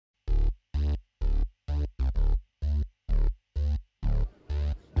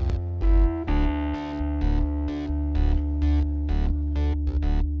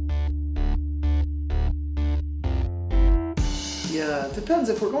Yeah, it depends.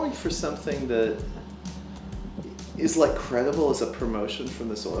 If we're going for something that is like credible as a promotion from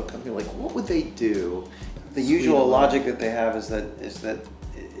this oil company, like what would they do? The usual logic that they have is that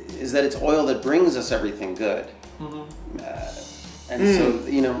it's oil that brings us everything good. And so,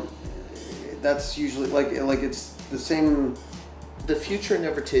 you know, that's usually like it's the same. The future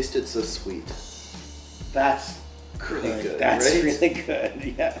never tasted so sweet. That's pretty good. That's right? really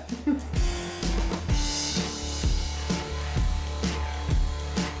good. Yeah.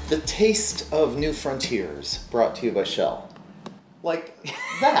 The taste of new frontiers, brought to you by Shell. Like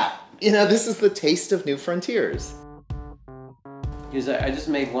that. You know, this is the taste of new frontiers. I just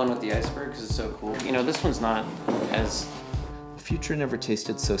made one with the iceberg because it's so cool. You know, this one's not as... The future never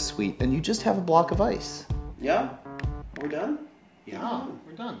tasted so sweet, and you just have a block of ice. Yeah? We're done? Yeah,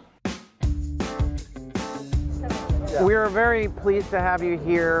 we're done. We are very pleased to have you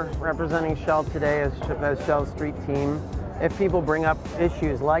here representing Shell today as Shell's street team. If people bring up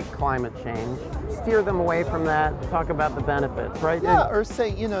issues like climate change, steer them away from that, talk about the benefits, right? Yeah, or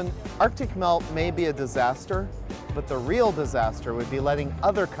say, you know, Arctic melt may be a disaster, but the real disaster would be letting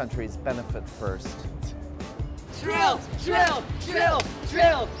other countries benefit first. Drill! Drill! Drill!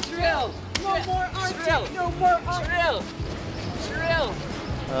 Drill! Drill! No more Arctic! Drill. No more Arctic! Drill! Drill!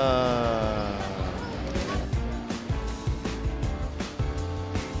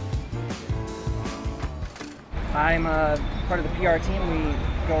 I'm part of the PR team. We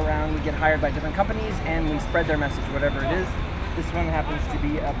go around, we get hired by different companies, and we spread their message, whatever it is. This one happens to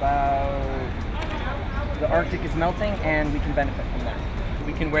be about the Arctic is melting, and we can benefit from that.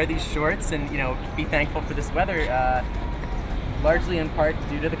 We can wear these shorts and, you know, be thankful for this weather, largely in part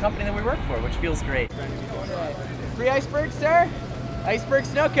due to the company that we work for, which feels great. Free iceberg, sir? Iceberg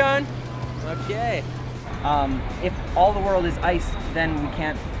snow cone. Okay. If all the world is ice, then we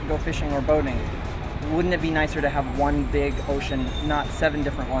can't go fishing or boating. Wouldn't it be nicer to have one big ocean, not 7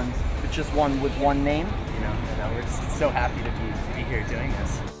 different ones, but just one with one name? You know, we're just so happy to be here doing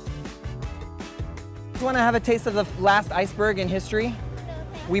this. You want to have a taste of the last iceberg in history?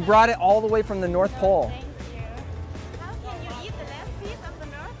 We brought it all the way from the North Pole.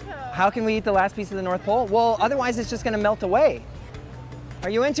 How can we eat the last piece of the North Pole? Well, otherwise it's just going to melt away. Are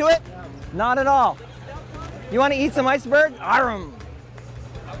you into it? No. Not at all. You want to eat some iceberg? Arum.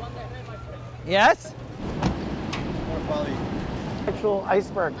 Yes? Actual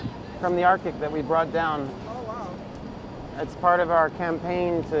iceberg from the Arctic that we brought down. Oh, wow. It's part of our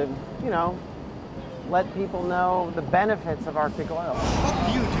campaign to, you know, let people know the benefits of Arctic oil.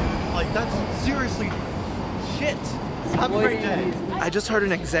 Fuck you, dude. Like, that's seriously shit. Have a great day. I just heard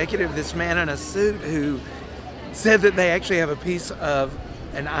an executive, this man in a suit, who said that they actually have a piece of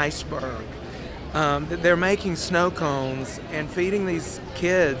an iceberg. That they're making snow cones and feeding these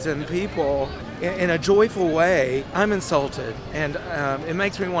kids and people in a joyful way. I'm insulted, and it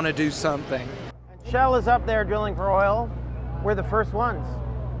makes me want to do something. Shell is up there drilling for oil. We're the first ones.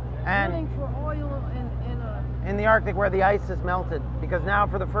 And Drilling for oil in the Arctic where the ice is melted, because now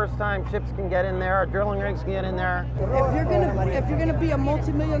for the first time ships can get in there, our drilling rigs can get in there. If you're gonna be a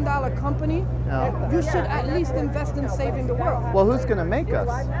multi-million-dollar company, you should at least invest in saving the world. Well, who's going to make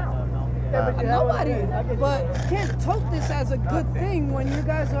us? Nobody, but you can't tote this as a good thing when you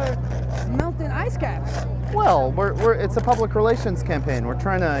guys are melting ice caps. Well, it's a public relations campaign. We're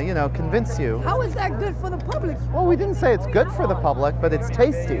trying to, you know, convince you. How is that good for the public? Well, we didn't say it's good for the public, but it's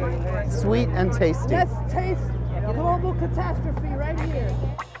tasty. Sweet and tasty. Let's taste global catastrophe right here.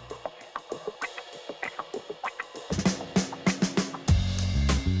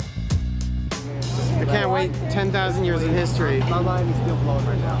 I can't wait 10,000 years in history. My mind is still blown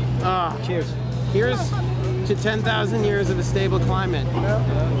right now. Cheers. Here's to 10,000 years of a stable climate.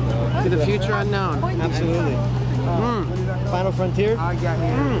 To the future unknown. Absolutely. Final frontier?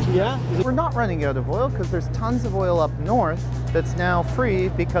 Yeah? We're not running out of oil because there's tons of oil up north that's now free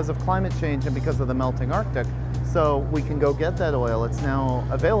because of climate change and because of the melting Arctic. So we can go get that oil. It's now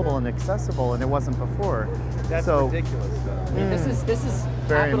available and accessible, and it wasn't before. That's ridiculous, though. I mean, this is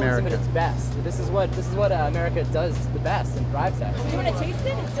Very capitalism American. at its best. This is what America does the best and thrives at. Do you want to taste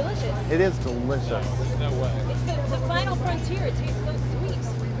it? It's delicious. It is delicious. It's the final frontier. It tastes so sweet.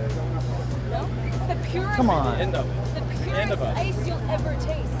 No? It's the purest. Come on. The purest ice you'll ever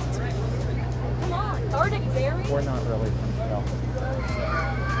taste. Come on. Arctic berry. We're not really from Shell.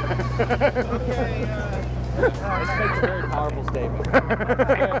 Okay. This makes a very powerful statement.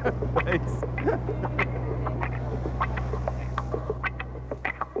 Thanks.